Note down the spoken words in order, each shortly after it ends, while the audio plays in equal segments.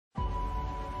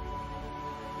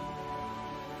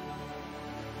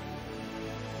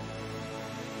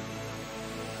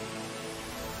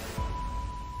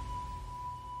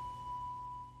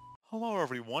Hello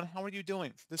everyone, how are you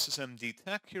doing? This is MD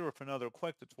Tech here with another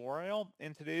quick tutorial.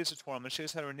 In today's tutorial, I'm going to show you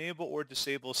how to enable or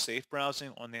disable safe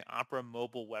browsing on the Opera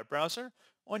mobile web browser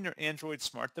on your Android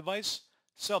smart device.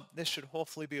 So this should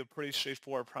hopefully be a pretty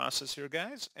straightforward process here,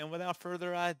 guys. And without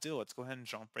further ado, let's go ahead and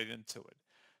jump right into it.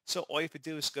 So all you have to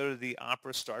do is go to the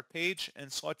Opera start page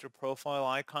and select your profile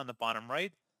icon on the bottom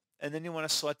right. And then you want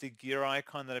to select the gear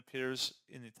icon that appears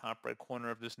in the top right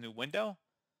corner of this new window,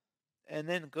 and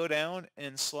then go down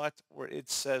and select where it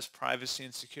says privacy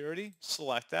and security.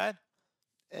 Select that.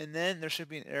 And then there should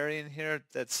be an area in here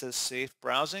that says safe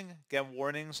browsing. Get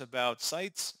warnings about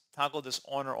sites. Toggle this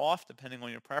on or off depending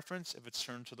on your preference. If it's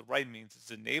turned to the right, means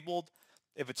it's enabled.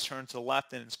 If it's turned to the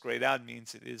left and it's grayed out,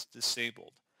 means it is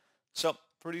disabled. So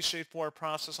pretty straightforward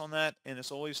process on that. And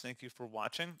as always, thank you for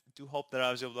watching. I do hope that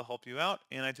I was able to help you out,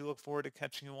 and I do look forward to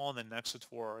catching you all in the next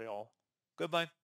tutorial. Goodbye.